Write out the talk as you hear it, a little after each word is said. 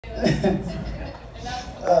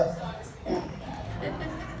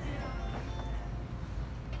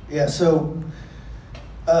Yeah, so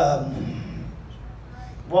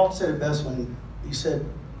Walt said it best when he said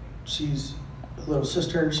she's a little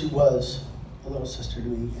sister. She was a little sister to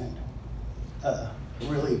me, and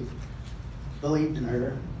really believed in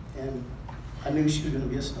her, and I knew she was going to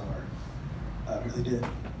be a star. I really did.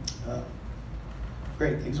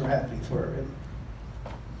 Great things were happening for her, and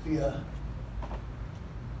we,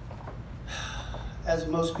 as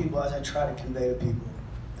most people, as I try to convey to people,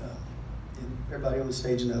 and everybody on the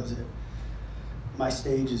stage knows it, my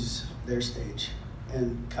stage is their stage,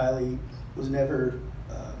 and Kylie was never,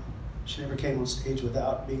 she never came on stage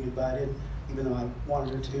without being invited, even though I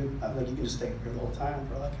wanted her to. I was like, you can just stay here the whole time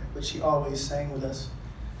for like, but she always sang with us,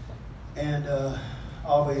 and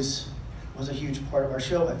always was a huge part of our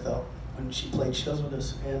show, I felt, when she played shows with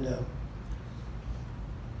us. And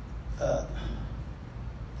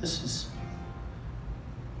this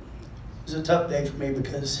is a tough day for me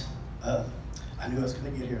because I knew I was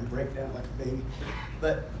going to get here and break down like a baby.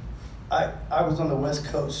 But I was on the West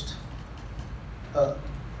Coast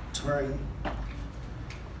touring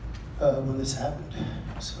when this happened.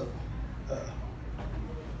 So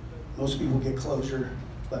most people get closure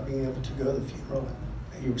by being able to go to the funeral and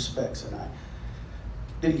pay your respects, and I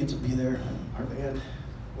didn't get to be there. Our band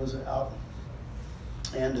was out,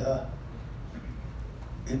 and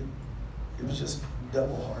it was just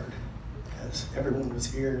double hard because everyone was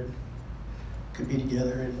here and could be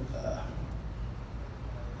together, and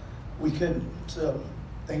we couldn't. So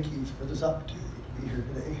thank you for this opportunity to be here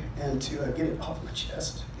today and to get it off my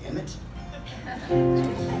chest. Damn it.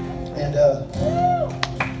 And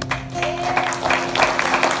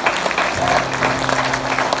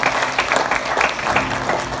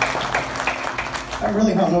I'm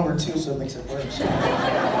really hungover too, so it makes it worse. I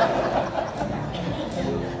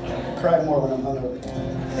cry more when I'm hungover.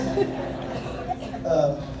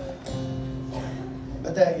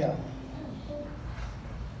 But that, yeah.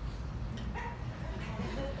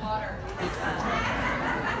 Water.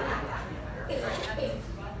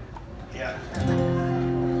 Yeah.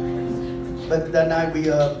 But that night we,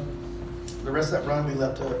 the rest of that run, we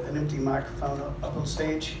left an empty microphone up on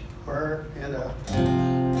stage for her, and I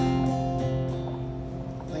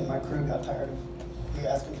think my crew got tired of me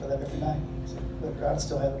asking for that every night. So, but I'd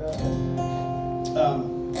still have it up.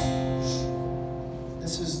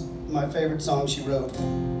 This is my favorite song she wrote.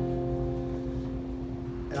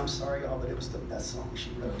 And I'm sorry, y'all, but it was the best song she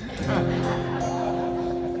wrote.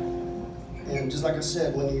 And just like I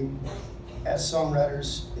said, when you, as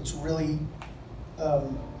songwriters, it's really,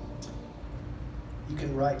 you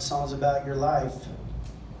can write songs about your life,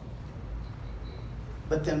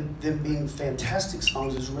 but them being fantastic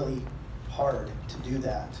songs is really hard to do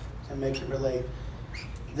that and make it relate.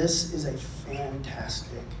 This is a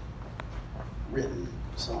fantastic written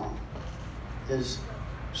song. It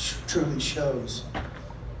truly shows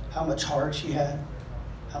how much heart she had,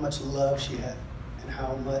 how much love she had, and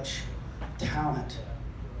how much talent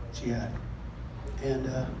she had. And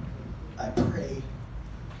I pray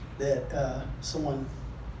that someone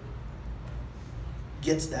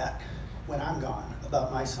gets that when I'm gone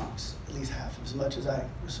about my songs, at least half as much as I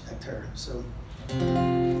respect her. So.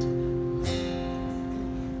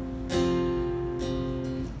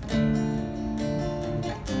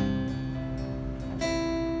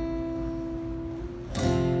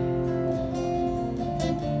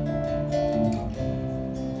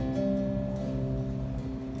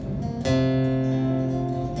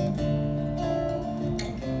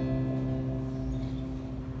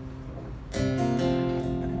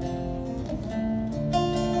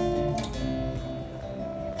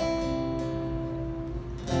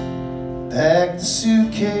 Pack the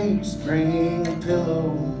suitcase, bring a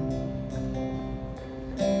pillow.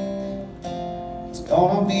 It's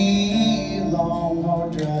gonna be a long,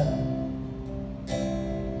 hard drive.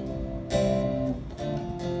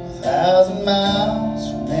 1,000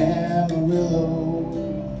 miles from Amarillo.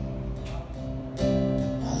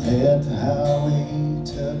 I let the highway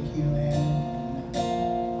tuck you in.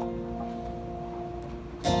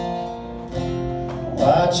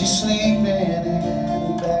 Watch you sleeping in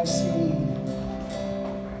the backseat.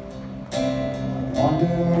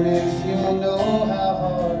 Wonder if you'll know how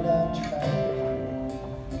hard I've tried.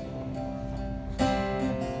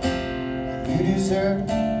 You deserve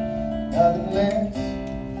nothing less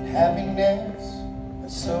than happiness,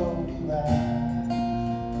 but so do I.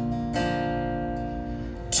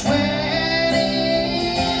 20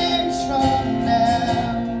 years from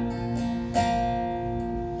now,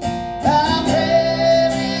 my prayer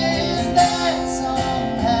is that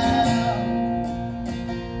somehow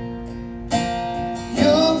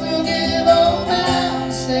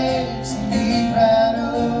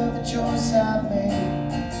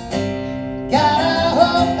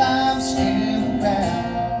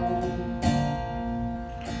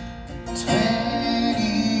 20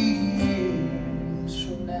 years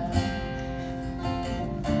from now.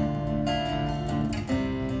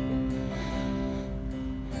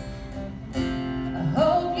 I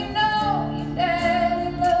hope you know your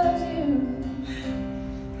daddy loves you.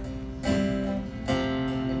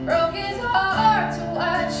 It broke his heart to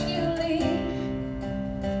watch you leave,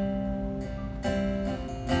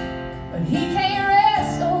 but he can't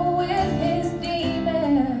wrestle with his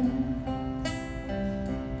demons.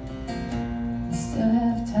 We still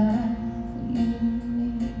have time for you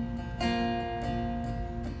and me.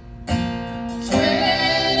 20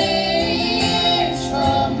 years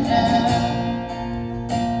from now,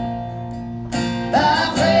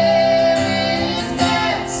 my prayer is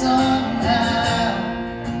that somehow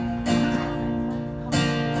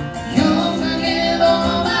you'll forgive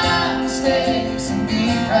all my mistakes and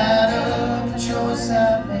be proud of the choice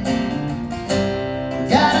I made.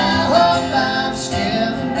 God, I hope I'm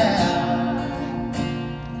still around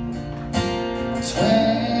 20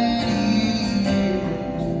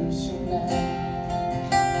 years from now.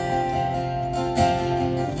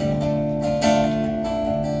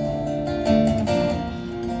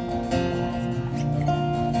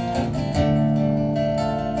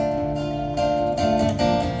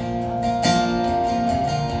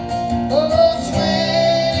 Oh,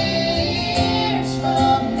 20 years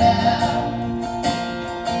from now,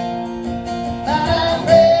 my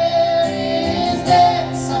prayer is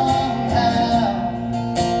that somehow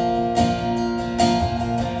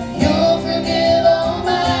you'll forgive all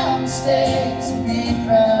my mistakes and be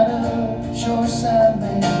proud of the choice I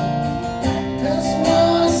made. Just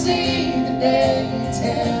wanna see the day you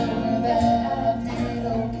tell me that I did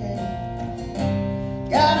okay.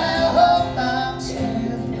 God, I hope I'm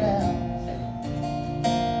still around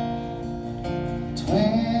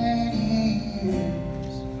 20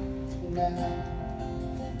 years from now.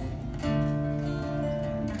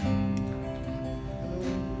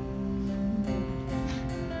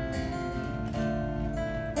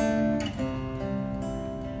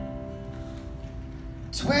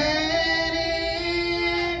 20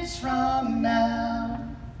 years from now,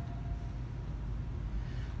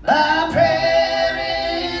 my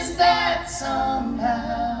prayer is that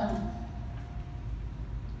somehow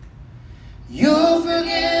you'll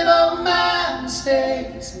forgive all my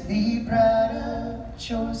mistakes and be proud of the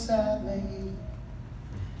choice I made.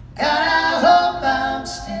 God, I hope I'm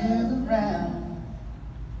still around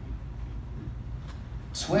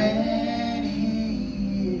 20